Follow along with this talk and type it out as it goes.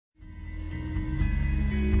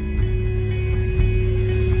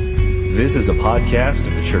This is a podcast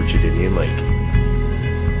of the Church at Indian Lake.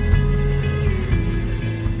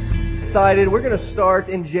 Excited. We're going to start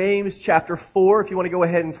in James chapter 4. If you want to go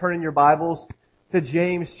ahead and turn in your Bibles to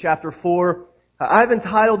James chapter 4. I've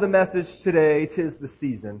entitled the message today, "'Tis the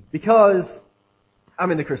Season," because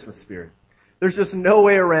I'm in the Christmas spirit. There's just no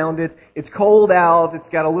way around it. It's cold out. It's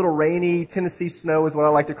got a little rainy Tennessee snow is what I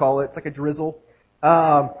like to call it. It's like a drizzle.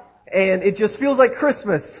 And it just feels like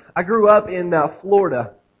Christmas. I grew up in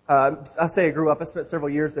Florida. I say I grew up. I spent several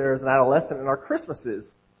years there as an adolescent, and our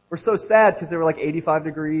Christmases were so sad because they were like 85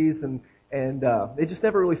 degrees, and it just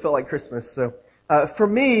never really felt like Christmas. So for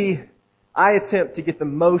me, I attempt to get the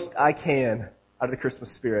most I can out of the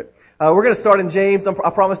Christmas spirit. We're going to start in James. I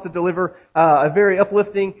promise to deliver a very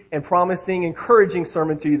uplifting and promising, encouraging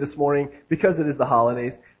sermon to you this morning because it is the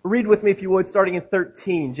holidays. Read with me if you would, starting in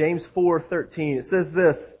 13, James 4:13. It says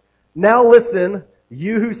this: "Now listen,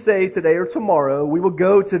 you who say today or tomorrow, we will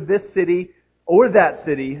go to this city or that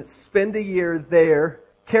city, spend a year there,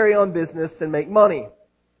 carry on business, and make money,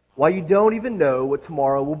 while you don't even know what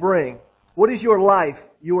tomorrow will bring. What is your life?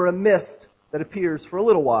 You are a mist that appears for a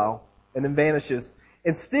little while and then vanishes.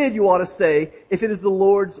 Instead, you ought to say, if it is the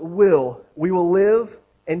Lord's will, we will live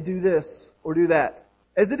and do this or do that.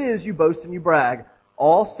 As it is, you boast and you brag.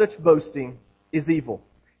 All such boasting is evil.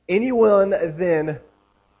 Anyone then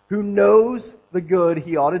who knows the good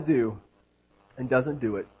he ought to do and doesn't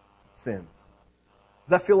do it sins." Does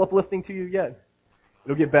that feel uplifting to you yet?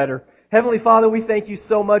 It'll get better. Heavenly Father, we thank you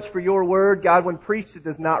so much for your word. God, when preached, it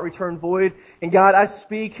does not return void. And God, I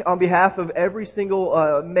speak on behalf of every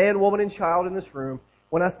single man, woman, and child in this room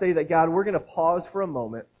when I say that, God, we're going to pause for a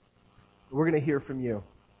moment. We're going to hear from you.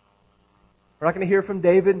 We're not going to hear from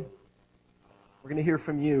David. We're going to hear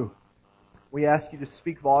from you. We ask you to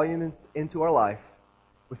speak volumes into our life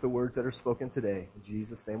with the words that are spoken today. In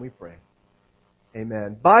Jesus' name we pray.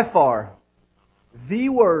 Amen. By far, the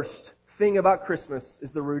worst thing about Christmas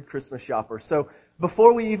is the rude Christmas shopper. So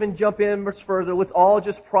before we even jump in much further, let's all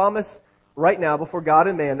just promise right now before God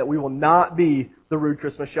and man that we will not be the rude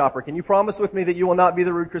Christmas shopper. Can you promise with me that you will not be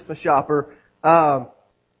the rude Christmas shopper?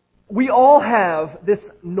 We all have this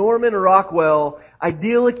Norman Rockwell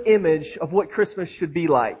idyllic image of what Christmas should be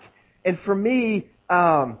like. And for me,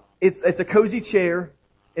 it's a cozy chair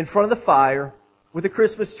in front of the fire with a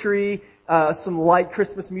Christmas tree, some light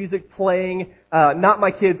Christmas music playing, not my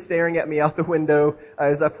kids staring at me out the window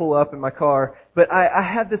as I pull up in my car, but I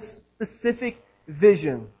have this specific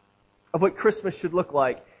vision of what Christmas should look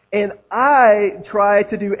like. And I try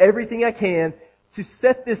to do everything I can to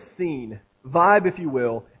set this scene, vibe if you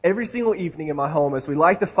will, every single evening in my home as we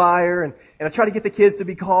light the fire, and I try to get the kids to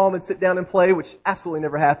be calm and sit down and play, which absolutely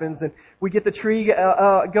never happens, and we get the tree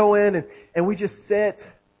going, and we just sit,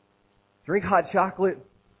 drink hot chocolate,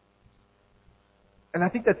 and I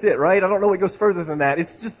think that's it, right? I don't know what goes further than that.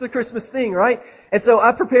 It's just the Christmas thing, right? And so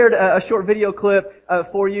I prepared a short video clip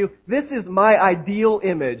for you. This is my ideal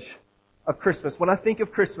image of Christmas. When I think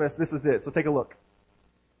of Christmas, this is it. So take a look.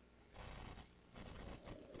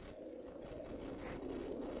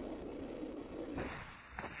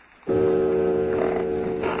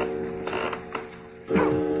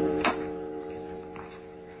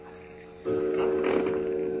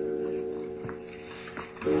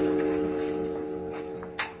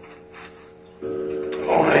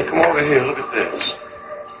 Come over here, look at this.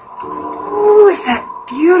 Oh, is that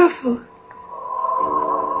beautiful?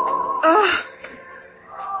 Oh.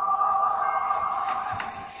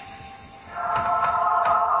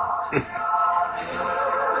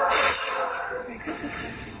 Merry Christmas.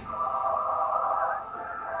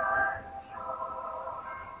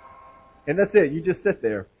 And that's it. You just sit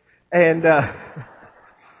there. And,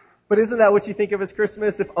 but isn't that what you think of as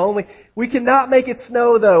Christmas? If only. We cannot make it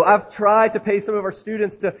snow though. I've tried to pay some of our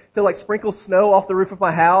students to like sprinkle snow off the roof of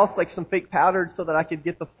my house, like some fake powder so that I could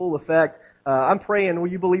get the full effect. I'm praying, will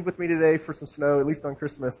you believe with me today for some snow, at least on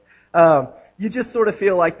Christmas? You just sort of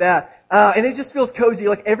feel like that. And it just feels cozy.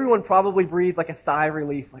 Like everyone probably breathed like a sigh of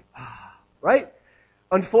relief, like, right?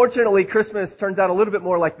 Unfortunately, Christmas turns out a little bit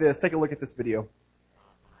more like this. Take a look at this video.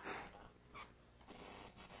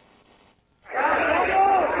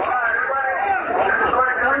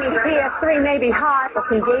 Sony's PS3 may be hot, but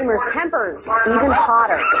some gamers' tempers even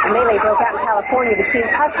hotter. A melee broke out in California between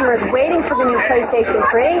customers waiting for the new PlayStation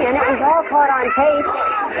 3, and it was all caught on tape.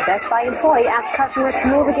 The Best Buy employee asked customers to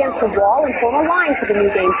move against a wall and form a line for the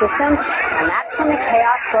new game system, and that's when the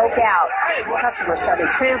chaos broke out. Customers started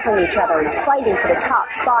trampling each other and fighting for the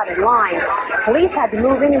top spot in line. Police had to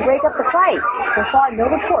move in and break up the fight. So far, no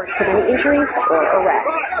reports of any injuries or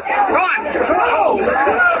arrests. Run! Go!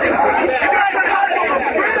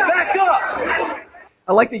 Back up!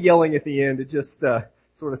 I like the yelling at the end. It just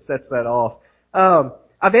sort of sets that off.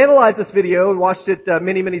 I've analyzed this video and watched it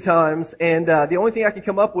many, many times, and the only thing I can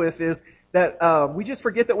come up with is that we just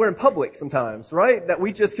forget that we're in public sometimes, right? That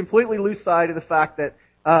we just completely lose sight of the fact that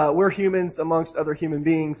we're humans amongst other human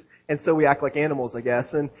beings, and so we act like animals, I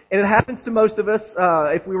guess. And it happens to most of us,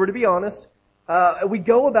 if we were to be honest. We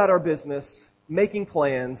go about our business making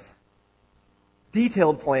plans,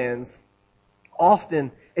 detailed plans,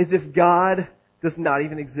 often as if God does not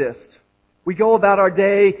even exist. We go about our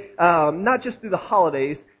day, not just through the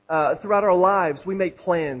holidays, throughout our lives, we make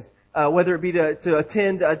plans, whether it be to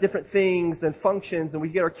attend different things and functions, and we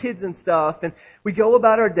get our kids and stuff, and we go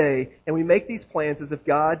about our day, and we make these plans as if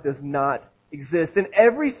God does not exist. And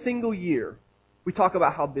every single year, we talk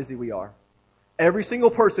about how busy we are. Every single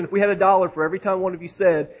person, if we had $1 for every time one of you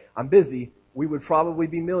said, I'm busy, we would probably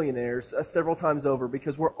be millionaires several times over,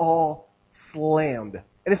 because we're all slammed.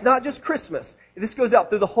 And it's not just Christmas. This goes out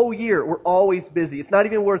through the whole year. We're always busy. It's not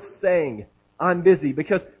even worth saying, I'm busy,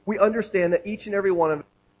 because we understand that each and every one of us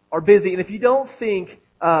are busy. And if you don't think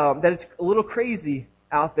that it's a little crazy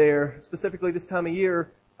out there, specifically this time of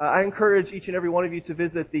year, I encourage each and every one of you to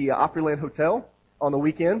visit the Opryland Hotel on the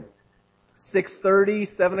weekend. 6:30,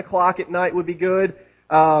 7 o'clock at night would be good.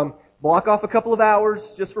 Block off a couple of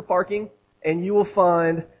hours just for parking, and you will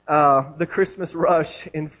find the Christmas rush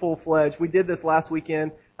in full-fledged. We did this last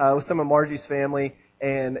weekend with some of Margie's family,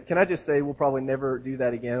 and can I just say we'll probably never do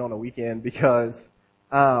that again on a weekend, because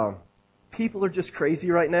people are just crazy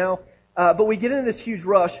right now. But we get into this huge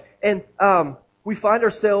rush, and we find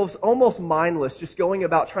ourselves almost mindless, just going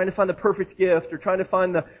about trying to find the perfect gift or trying to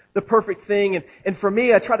find the perfect thing. And for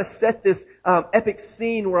me, I try to set this epic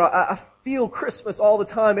scene where I feel Christmas all the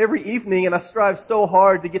time, every evening, and I strive so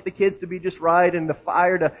hard to get the kids to be just right and the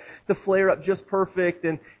fire to flare up just perfect.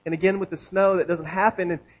 And again, with the snow, that doesn't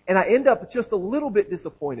happen. And I end up just a little bit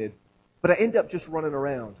disappointed, but I end up just running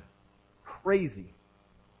around crazy.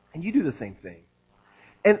 And you do the same thing.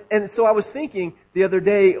 And so I was thinking the other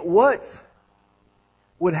day, what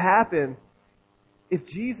would happen if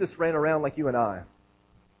Jesus ran around like you and I?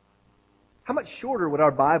 How much shorter would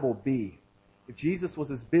our Bible be if Jesus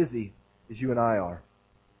was as busy as you and I are?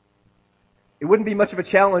 It wouldn't be much of a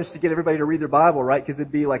challenge to get everybody to read their Bible, right? Because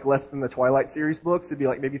it'd be like less than the Twilight series books. It'd be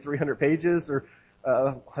like maybe 300 pages or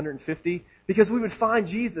 150. Because we would find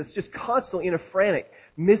Jesus just constantly in a frantic,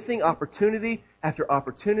 missing opportunity after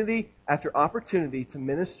opportunity after opportunity to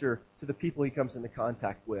minister to the people he comes into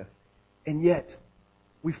contact with. And yet,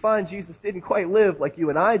 we find Jesus didn't quite live like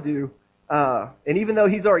you and I do. And even though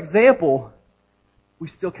he's our example, we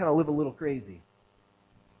still kind of live a little crazy.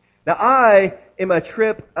 Now, I am a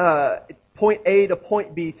trip point A to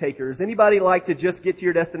point B takers. Anybody like to just get to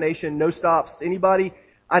your destination, no stops? Anybody?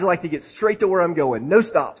 I'd like to get straight to where I'm going, no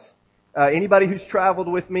stops. Anybody who's traveled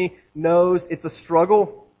with me knows it's a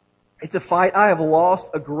struggle. It's a fight. I have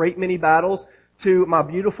lost a great many battles to my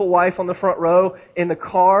beautiful wife on the front row in the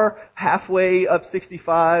car halfway up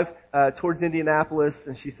 65 towards Indianapolis,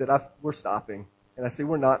 and she said, we're stopping. And I say,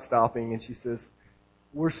 we're not stopping. And she says,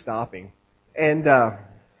 we're stopping. And I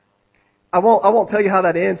won't tell you how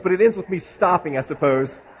that ends, but it ends with me stopping, I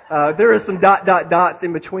suppose. There is some dots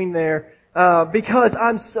in between there because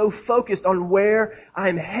I'm so focused on where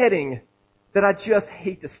I'm heading that I just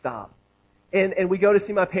hate to stop. And we go to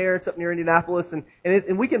see my parents up near Indianapolis, and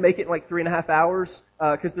we can make it in like 3.5 hours,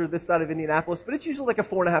 because they're this side of Indianapolis, but it's usually like a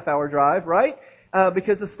 4.5 hour drive, right?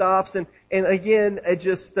 Because of stops, and again, it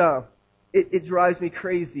just, it drives me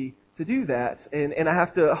crazy to do that, and I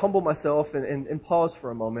have to humble myself and pause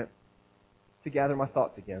for a moment to gather my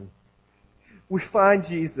thoughts again. We find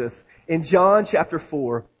Jesus in John chapter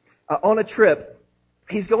 4, on a trip.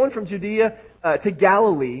 He's going from Judea to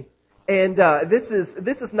Galilee. And this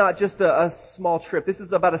is not just a small trip. This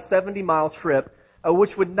is about a 70-mile trip,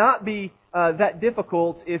 which would not be that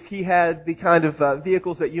difficult if he had the kind of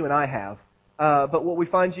vehicles that you and I have. But what we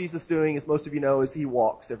find Jesus doing, as most of you know, is he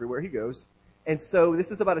walks everywhere he goes. And so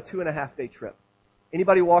this is about a 2.5-day trip.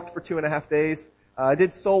 Anybody walked for 2.5 days? I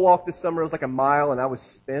did Soul Walk this summer. It was like a mile, and I was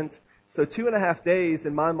spent. So 2.5 days,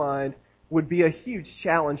 in my mind, would be a huge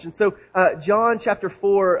challenge. And so John chapter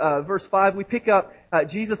 4, verse 5, we pick up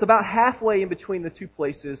Jesus about halfway in between the two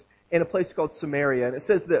places in a place called Samaria. And it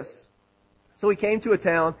says this: So he came to a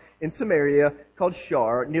town in Samaria called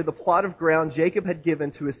Shar, near the plot of ground Jacob had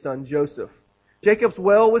given to his son Joseph. Jacob's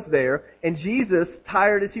well was there, and Jesus,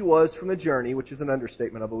 tired as he was from the journey, which is an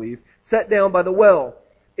understatement, I believe, sat down by the well.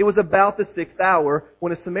 It was about the 6th hour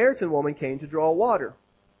when a Samaritan woman came to draw water.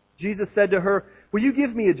 Jesus said to her, "Will you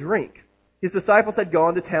give me a drink?" His disciples had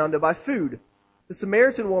gone to town to buy food. The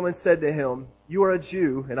Samaritan woman said to him, "You are a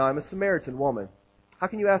Jew, and I am a Samaritan woman. How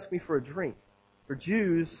can you ask me for a drink? For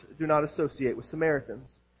Jews do not associate with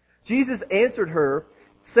Samaritans. Jesus answered her,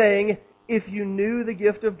 saying, if you knew the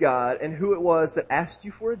gift of God and who it was that asked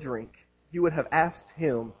you for a drink, you would have asked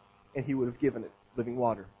him, and he would have given it living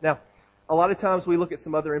water. Now, a lot of times we look at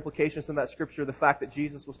some other implications in that scripture, the fact that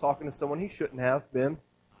Jesus was talking to someone he shouldn't have been,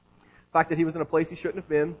 the fact that he was in a place he shouldn't have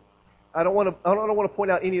been. I don't want to point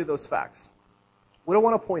out any of those facts. What I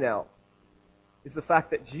want to point out is the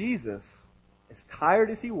fact that Jesus, as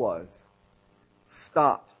tired as he was,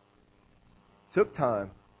 stopped, took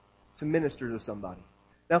time to minister to somebody.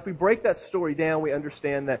 Now, if we break that story down, we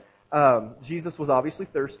understand that Jesus was obviously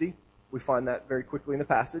thirsty. We find that very quickly in the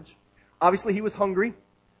passage. Obviously, he was hungry.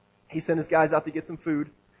 He sent his guys out to get some food,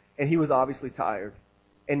 and he was obviously tired.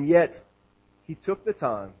 And yet, he took the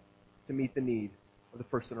time to meet the need of the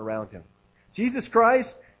person around him. Jesus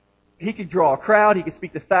Christ, he could draw a crowd. He could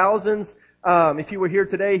speak to thousands. If he were here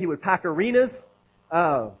today, he would pack arenas.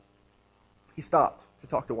 He stopped to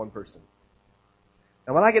talk to one person.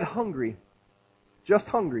 And when I get hungry, just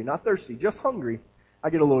hungry, not thirsty, just hungry, I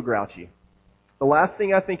get a little grouchy. The last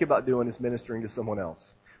thing I think about doing is ministering to someone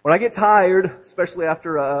else. When I get tired, especially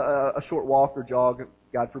after a short walk or jog,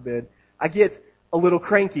 God forbid, I get a little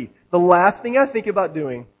cranky. The last thing I think about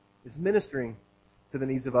doing is ministering to the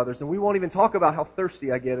needs of others. And we won't even talk about how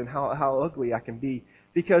thirsty I get and how ugly I can be.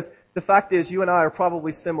 Because the fact is, you and I are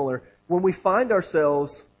probably similar. When we find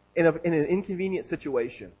ourselves in an inconvenient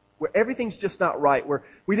situation, where everything's just not right, where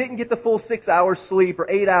we didn't get the full 6 hours sleep or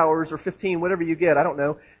 8 hours or 15, whatever you get, I don't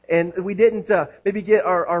know. And we didn't maybe get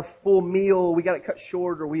our full meal, we got it cut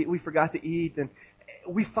short, or we forgot to eat. And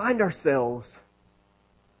we find ourselves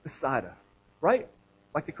beside us, right?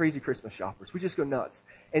 Like the crazy Christmas shoppers. We just go nuts.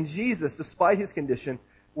 And Jesus, despite his condition,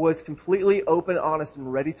 was completely open, honest,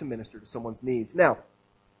 and ready to minister to someone's needs. Now,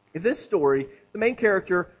 in this story, the main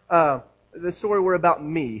character, the story were about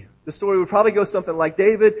me. The story would probably go something like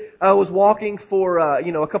David was walking for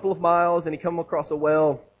a couple of miles, and he came across a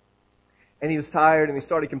well, and he was tired, and he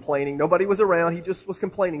started complaining. Nobody was around. He just was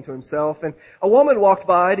complaining to himself. And a woman walked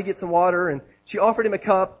by to get some water, and she offered him a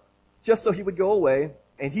cup just so he would go away,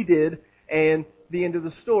 and he did, and the end of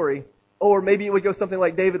the story. Or maybe it would go something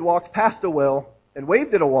like David walked past a well and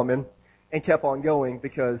waved at a woman and kept on going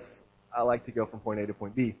because I like to go from point A to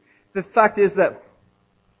point B. The fact is that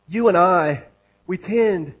you and I, we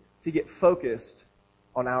tend to get focused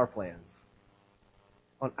on our plans,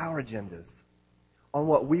 on our agendas, on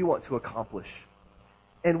what we want to accomplish.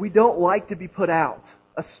 And we don't like to be put out,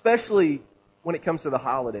 especially when it comes to the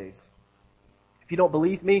holidays. If you don't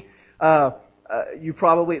believe me, you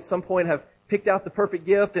probably at some point have picked out the perfect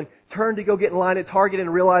gift and turned to go get in line at Target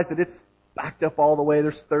and realized that it's backed up all the way.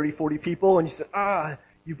 There's 30, 40 people, and you said,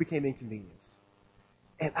 you became inconvenienced.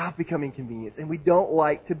 And I've become inconvenienced. And we don't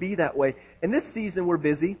like to be that way. And this season we're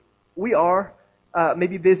busy. We are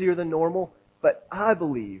maybe busier than normal. But I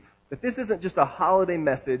believe that this isn't just a holiday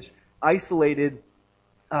message isolated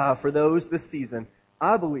for those this season.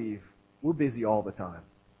 I believe we're busy all the time.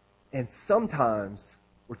 And sometimes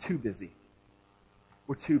we're too busy.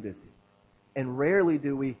 We're too busy. And rarely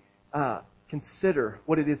do we consider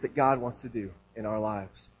what it is that God wants to do in our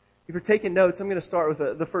lives. If you're taking notes, I'm going to start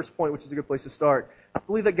with the first point, which is a good place to start. I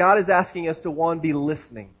believe that God is asking us to, one, be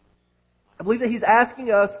listening. I believe that He's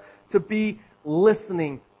asking us to be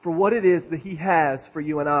listening for what it is that He has for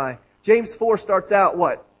you and I. James 4 starts out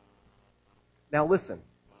what? Now listen.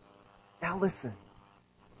 Now listen.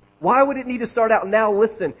 Why would it need to start out now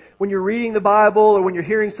listen? When you're reading the Bible or when you're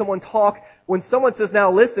hearing someone talk, when someone says now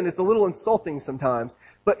listen, it's a little insulting sometimes,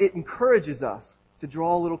 but it encourages us to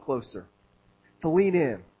draw a little closer, to lean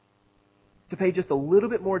in, to pay just a little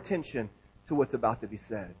bit more attention to what's about to be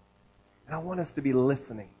said. And I want us to be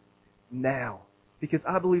listening now, because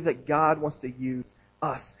I believe that God wants to use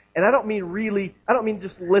us. And I don't mean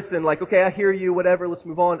just listen like, okay, I hear you, whatever, let's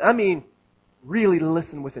move on. I mean really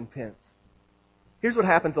listen with intent. Here's what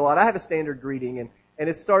happens a lot. I have a standard greeting, and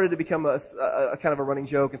it started to become a kind of a running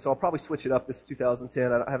joke, and so I'll probably switch it up. This is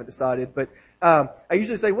 2010. I haven't decided. But I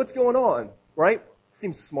usually say, what's going on? Right?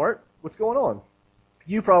 Seems smart. What's going on?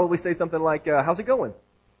 You probably say something like, how's it going?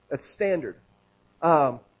 That's standard.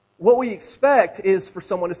 What we expect is for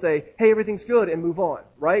someone to say, hey, everything's good, and move on,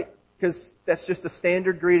 right? Because that's just a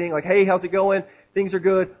standard greeting, like, hey, how's it going? Things are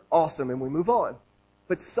good, awesome, and we move on.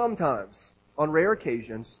 But sometimes, on rare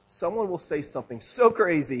occasions, someone will say something so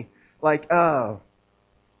crazy, like,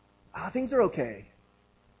 things are okay.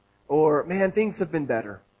 Or, man, things have been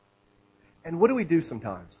better. And what do we do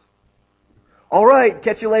sometimes? All right,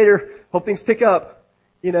 catch you later. Hope things pick up.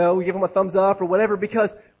 We give them a thumbs up or whatever,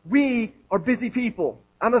 because we are busy people.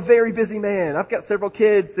 I'm a very busy man. I've got several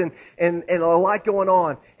kids and a lot going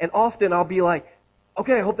on. And often I'll be like,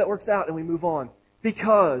 okay, I hope that works out, and we move on.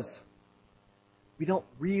 Because we don't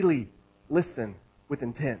really listen with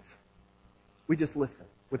intent. We just listen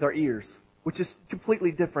with our ears, which is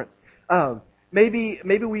completely different. Maybe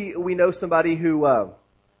we know somebody who,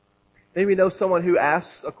 maybe we know someone who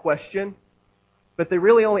asks a question, but they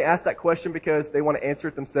really only ask that question because they want to answer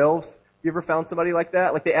it themselves. You ever found somebody like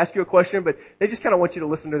that? Like they ask you a question, but they just kind of want you to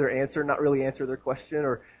listen to their answer, not really answer their question.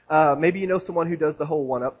 Or maybe you know someone who does the whole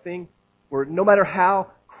one-up thing, where no matter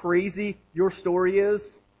how crazy your story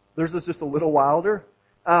is, theirs is just a little wilder.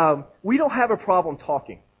 We don't have a problem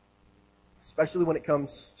talking, especially when it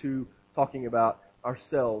comes to talking about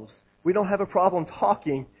ourselves. We don't have a problem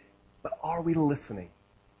talking, but are we listening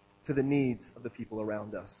to the needs of the people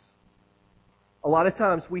around us? A lot of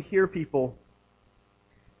times we hear people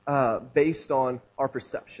based on our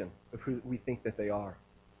perception of who we think that they are.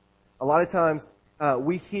 A lot of times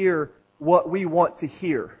we hear what we want to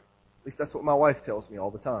hear. At least that's what my wife tells me all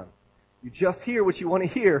the time. You just hear what you want to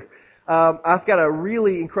hear. I've got a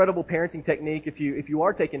really incredible parenting technique. If you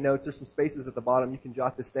are taking notes, there's some spaces at the bottom. You can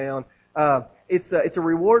jot this down. It's a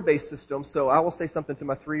reward-based system. So I will say something to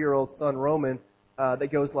my 3-year-old son, Roman,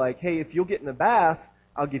 that goes like, hey, if you'll get in the bath,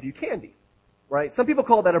 I'll give you candy. Right? Some people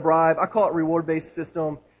call that a bribe. I call it reward-based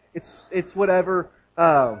system. It's whatever.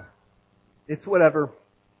 It's whatever.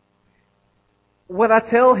 When I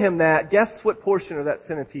tell him that, guess what portion of that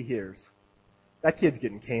sentence he hears? That kid's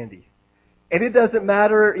getting candy. And it doesn't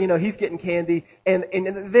matter, he's getting candy. And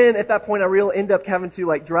then at that point I really end up having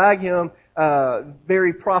to drag him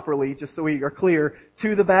very properly, just so we are clear,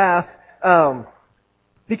 to the bath.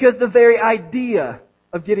 Because the very idea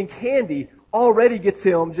of getting candy already gets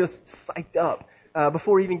him just psyched up.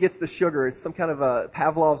 Before he even gets the sugar. It's some kind of a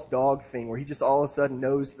Pavlov's dog thing where he just all of a sudden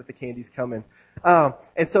knows that the candy's coming.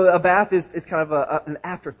 And so a bath is kind of an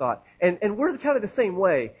afterthought. And we're kind of the same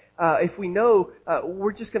way. If we know,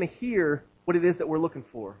 we're just going to hear what it is that we're looking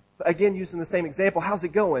for. Again, using the same example, how's it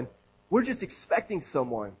going? We're just expecting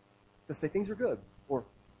someone to say things are good or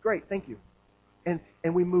great, thank you. And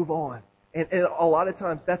we move on. And a lot of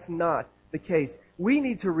times that's not the case. We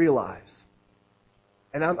need to realize,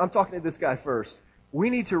 and I'm talking to this guy first, we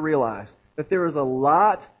need to realize that there is a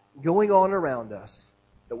lot going on around us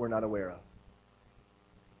that we're not aware of.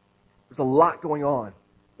 There's a lot going on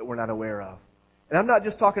that we're not aware of. And I'm not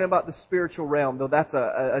just talking about the spiritual realm, though that's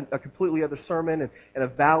a completely other sermon and a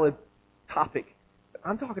valid topic. But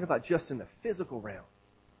I'm talking about just in the physical realm.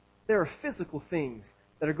 There are physical things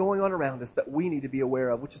that are going on around us that we need to be aware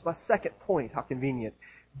of, which is my second point. How convenient.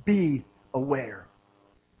 Be aware.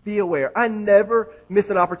 Be aware. I never miss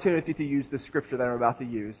an opportunity to use this scripture that I'm about to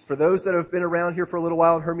use. For those that have been around here for a little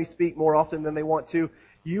while and heard me speak more often than they want to,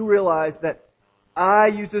 you realize that I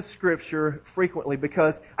use this scripture frequently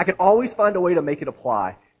because I can always find a way to make it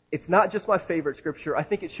apply. It's not just my favorite scripture. I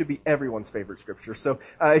think it should be everyone's favorite scripture. So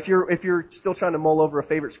if you're still trying to mull over a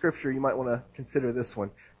favorite scripture, you might want to consider this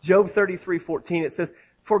one. Job 33:14, it says,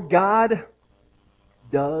 "For God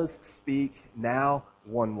does speak now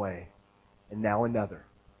one way and now another,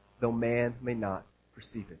 though man may not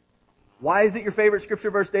perceive it." Why is it your favorite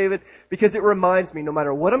scripture verse, David? Because it reminds me, no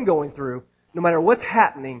matter what I'm going through, no matter what's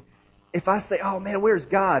happening, if I say, oh man, where's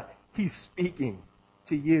God? He's speaking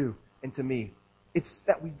to you and to me. It's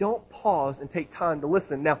that we don't pause and take time to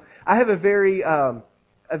listen. Now, I have a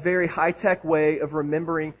very high-tech way of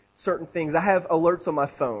remembering certain things. I have alerts on my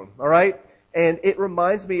phone, all right? And it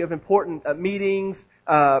reminds me of important meetings,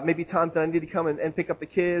 maybe times that I need to come and pick up the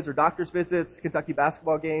kids, or doctor's visits, Kentucky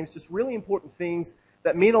basketball games, just really important things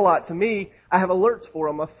that mean a lot to me. I have alerts for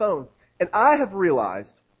on my phone. And I have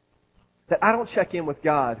realized that I don't check in with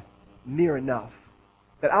God near enough.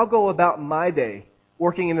 That I'll go about my day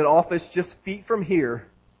working in an office just feet from here,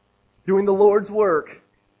 doing the Lord's work,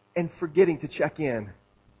 and forgetting to check in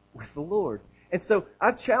with the Lord. And so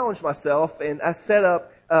I've challenged myself, and I set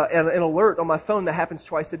up an alert on my phone that happens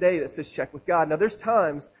twice a day that says check with God. Now there's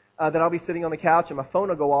times that I'll be sitting on the couch and my phone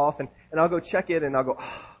will go off, and I'll go check it, and I'll go,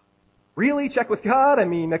 oh, really? Check with God? I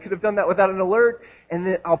mean, I could have done that without an alert. And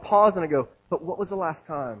then I'll pause and I go, but what was the last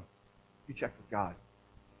time you checked with God?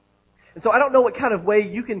 And so I don't know what kind of way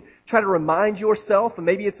you can try to remind yourself, and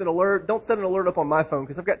maybe it's an alert. Don't set an alert up on my phone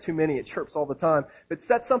because I've got too many. It chirps all the time. But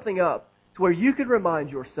set something up to where you could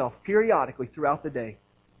remind yourself periodically throughout the day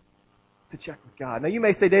to check with God. Now you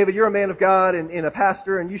may say, David, you're a man of God and a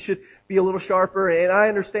pastor, and you should be a little sharper. And I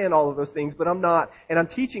understand all of those things, but I'm not. And I'm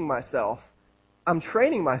teaching myself. I'm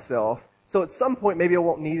training myself. So at some point, maybe I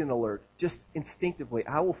won't need an alert. Just instinctively,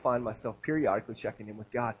 I will find myself periodically checking in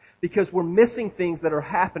with God because we're missing things that are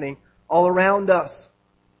happening all around us.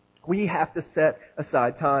 We have to set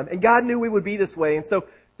aside time. And God knew we would be this way. And so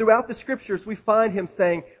throughout the Scriptures, we find Him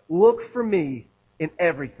saying, look for me in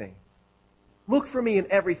everything. Look for me in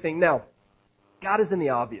everything. Now, God is in the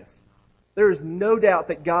obvious. There is no doubt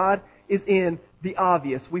that God is in the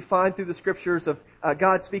obvious. We find through the Scriptures of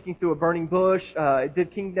God speaking through a burning bush. It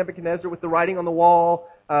did King Nebuchadnezzar with the writing on the wall.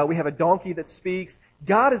 We have a donkey that speaks.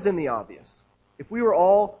 God is in the obvious. If we were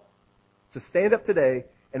all to stand up today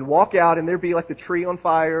and walk out and there'd be like the tree on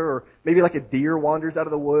fire, or maybe like a deer wanders out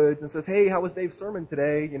of the woods and says, hey, how was Dave's sermon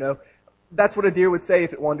today? You know, that's what a deer would say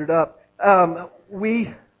if it wandered up.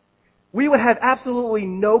 We would have absolutely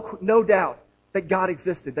no doubt that God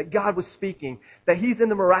existed, that God was speaking, that He's in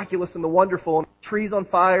the miraculous and the wonderful. And trees on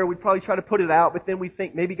fire, we'd probably try to put it out, but then we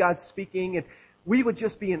think maybe God's speaking, and we would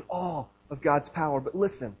just be in awe of God's power. But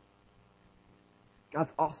listen,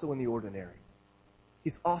 God's also in the ordinary.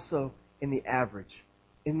 He's also in the average,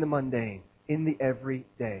 in the mundane, in the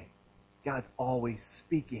everyday. God's always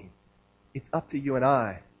speaking. It's up to you and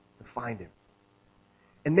I to find Him.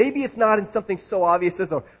 And maybe it's not in something so obvious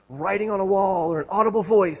as a writing on a wall or an audible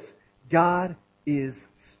voice. God is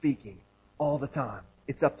speaking all the time.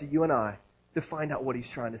 It's up to you and I to find out what He's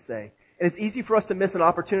trying to say. And it's easy for us to miss an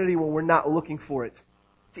opportunity when we're not looking for it.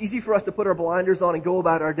 It's easy for us to put our blinders on and go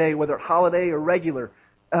about our day, whether holiday or regular,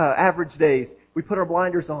 average days. We put our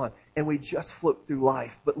blinders on and we just float through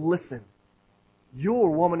life. But listen,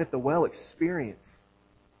 your woman at the well experience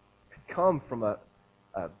could come from a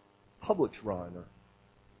Publix run or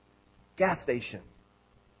gas station.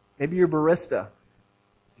 Maybe your barista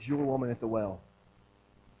is your woman at the well.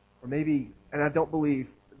 Or maybe, and I don't believe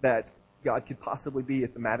that God could possibly be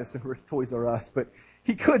at the Madison or Toys R Us, but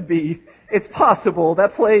He could be. It's possible.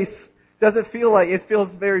 That place doesn't feel like, it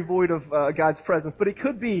feels very void of God's presence. But it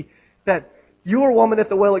could be that your woman at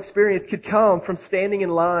the well experience could come from standing in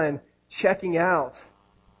line, checking out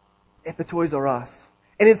at the Toys R Us.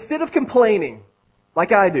 And instead of complaining,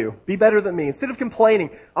 like I do, be better than me, instead of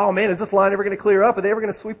complaining, oh man, is this line ever going to clear up? Are they ever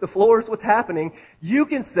going to sweep the floors? What's happening? You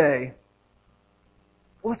can say,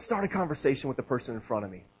 well, let's start a conversation with the person in front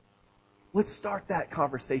of me. Let's start that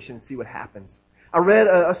conversation and see what happens. I read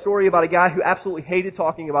a story about a guy who absolutely hated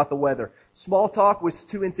talking about the weather. Small talk was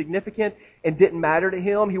too insignificant and didn't matter to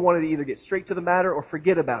him. He wanted to either get straight to the matter or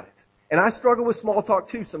forget about it. And I struggle with small talk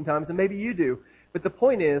too sometimes, and maybe you do. But the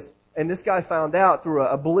point is, and this guy found out through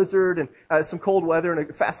a blizzard and some cold weather and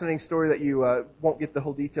a fascinating story that you won't get the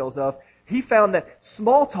whole details of, he found that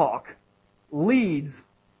small talk leads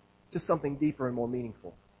to something deeper and more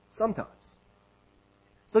meaningful. Sometimes.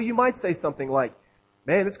 So you might say something like,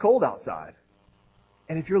 man, it's cold outside.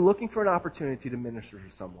 And if you're looking for an opportunity to minister to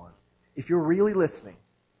someone, if you're really listening,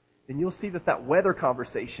 then you'll see that weather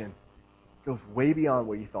conversation goes way beyond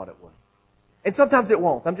where you thought it would. And sometimes it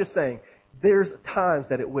won't. I'm just saying, there's times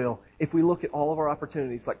that it will if we look at all of our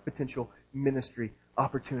opportunities like potential ministry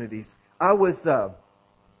opportunities.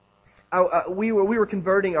 We were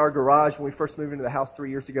converting our garage when we first moved into the house 3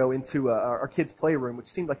 years ago into our kids' playroom, which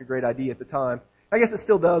seemed like a great idea at the time. I guess it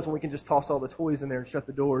still does when we can just toss all the toys in there and shut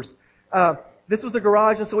the doors. This was a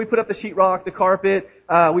garage, and so we put up the sheetrock, the carpet,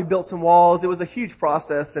 we built some walls. It was a huge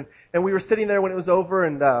process, and we were sitting there when it was over,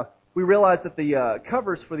 and we realized that the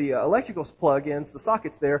covers for the electrical plug-ins, the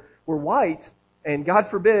sockets there, were white, and God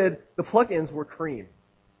forbid, the plug-ins were cream.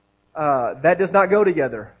 That does not go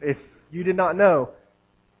together, if you did not know.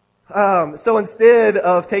 So instead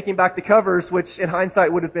of taking back the covers, which in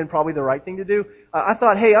hindsight would have been probably the right thing to do, I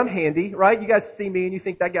thought, hey, I'm handy, right? You guys see me and you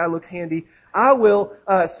think that guy looks handy. I will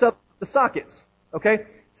sub the sockets, okay?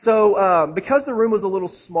 So because the room was a little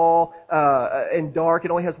small and dark,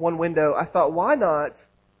 it only has one window, I thought, why not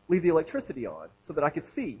leave the electricity on so that I could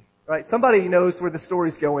see, right? Somebody knows where the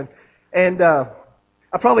story's going. And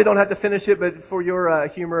I probably don't have to finish it, but for your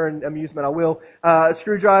humor and amusement, I will.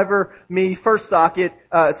 Screwdriver, first socket,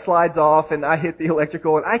 slides off, and I hit the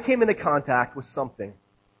electrical, and I came into contact with something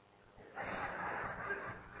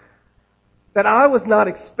that I was not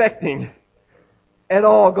expecting at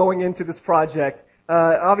all going into this project.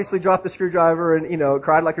 Obviously dropped the screwdriver and,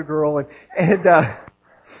 cried like a girl and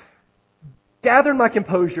gathered my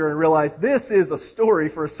composure and realized this is a story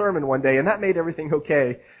for a sermon one day, and that made everything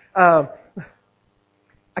okay.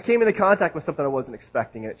 I came into contact with something I wasn't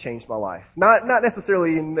expecting, and it changed my life. Not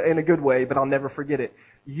necessarily in a good way, but I'll never forget it.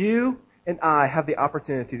 You and I have the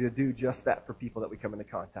opportunity to do just that for people that we come into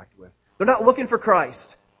contact with. They're not looking for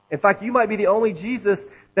Christ. In fact, you might be the only Jesus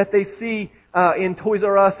that they see in Toys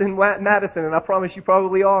R Us in Madison, and I promise you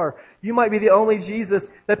probably are. You might be the only Jesus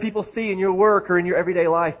that people see in your work or in your everyday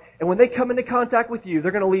life. And when they come into contact with you,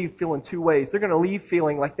 they're going to leave feeling two ways. They're going to leave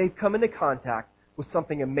feeling like they've come into contact with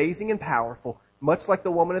something amazing and powerful much like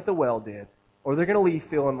the woman at the well did, or they're going to leave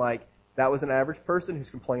feeling like that was an average person who's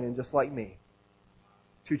complaining just like me.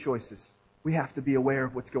 Two choices. We have to be aware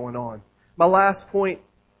of what's going on. My last point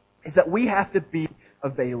is that we have to be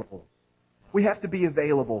available. We have to be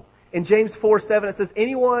available. In James 4:7, it says,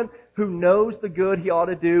 anyone who knows the good he ought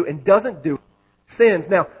to do and doesn't do it sins.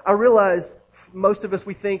 Now, I realize most of us,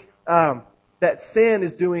 we think that sin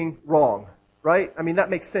is doing wrong, right? I mean, that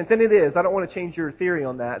makes sense. And it is. I don't want to change your theory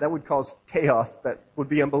on that. That would cause chaos. That would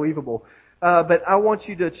be unbelievable. But I want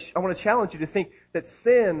to challenge you to think that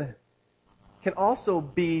sin can also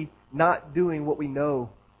be not doing what we know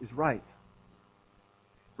is right.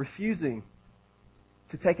 Refusing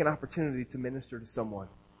to take an opportunity to minister to someone.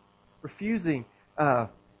 Refusing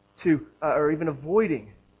or even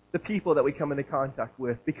avoiding the people that we come into contact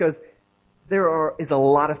with, because there is a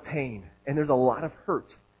lot of pain and there's a lot of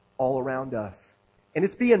hurt all around us. And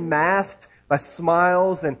it's being masked by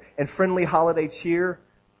smiles and friendly holiday cheer,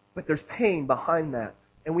 but there's pain behind that.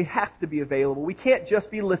 And we have to be available. We can't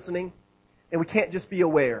just be listening, and we can't just be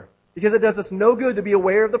aware, because it does us no good to be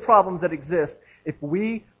aware of the problems that exist if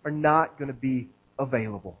we are not going to be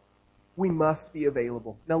available. We must be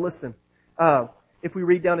available. Now listen, if we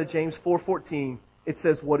read down to James 4:14, it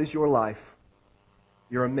says, what is your life?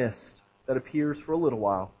 You're a mist that appears for a little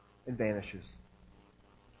while and vanishes.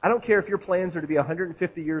 I don't care if your plans are to be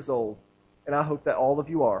 150 years old, and I hope that all of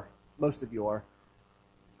you are, most of you are.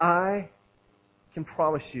 I can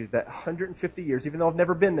promise you that 150 years, even though I've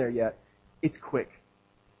never been there yet, it's quick.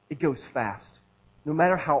 It goes fast. No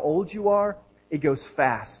matter how old you are, it goes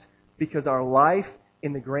fast, because our life,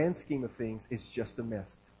 in the grand scheme of things, is just a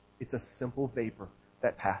mist. It's a simple vapor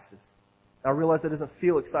that passes. Now, I realize that doesn't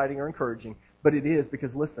feel exciting or encouraging, but it is,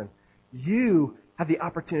 because listen, you have the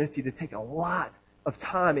opportunity to take a lot of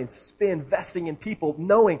time and spend investing in people,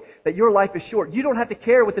 knowing that your life is short. You don't have to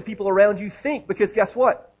care what the people around you think, because guess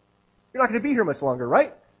what? You're not going to be here much longer,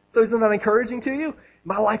 right? So isn't that encouraging to you?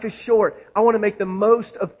 My life is short. I want to make the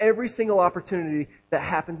most of every single opportunity that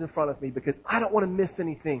happens in front of me, because I don't want to miss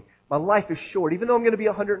anything. My life is short. Even though I'm going to be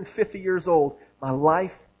 150 years old, my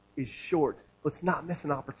life is short. Let's not miss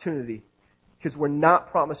an opportunity, because we're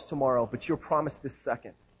not promised tomorrow, but you're promised this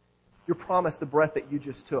second. You're promised the breath that you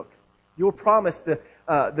just took. You're promised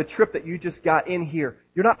the trip that you just got in here.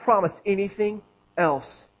 You're not promised anything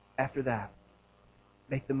else after that.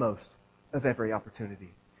 Make the most of every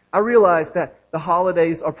opportunity. I realize that the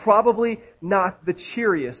holidays are probably not the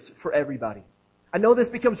cheeriest for everybody. I know this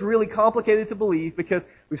becomes really complicated to believe, because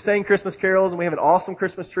we've sang Christmas carols and we have an awesome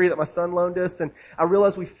Christmas tree that my son loaned us, and I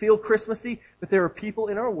realize we feel Christmassy, but there are people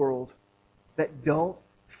in our world that don't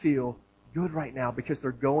feel good right now because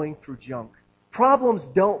they're going through junk. Problems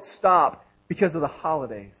don't stop because of the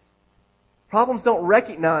holidays. Problems don't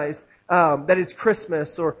recognize that it's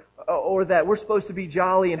Christmas or that we're supposed to be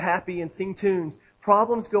jolly and happy and sing tunes.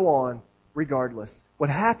 Problems go on regardless. What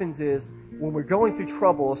happens is, when we're going through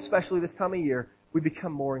trouble, especially this time of year, we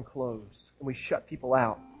become more enclosed and we shut people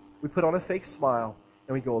out. We put on a fake smile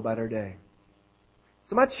and we go about our day.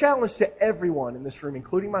 So my challenge to everyone in this room,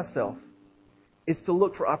 including myself, is to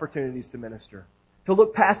look for opportunities to minister. To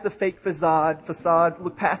look past the fake facade,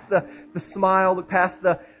 look past the smile, look past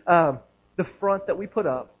the front that we put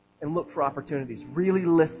up, and look for opportunities. Really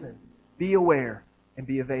listen, be aware, and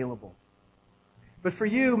be available. But for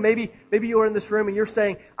you, maybe you're in this room and you're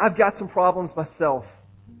saying, I've got some problems myself.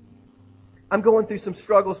 I'm going through some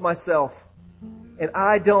struggles myself, and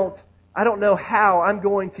I don't know how I'm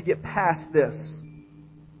going to get past this.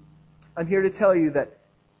 I'm here to tell you that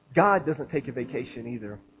God doesn't take a vacation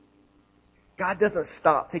either. God doesn't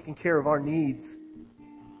stop taking care of our needs.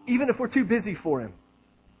 Even if we're too busy for Him,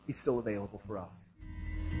 He's still available for us.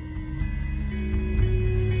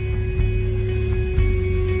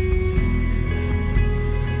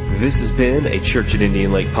 This has been a Church at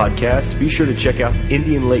Indian Lake podcast. Be sure to check out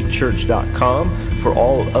IndianLakeChurch.com for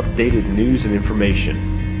all updated news and information.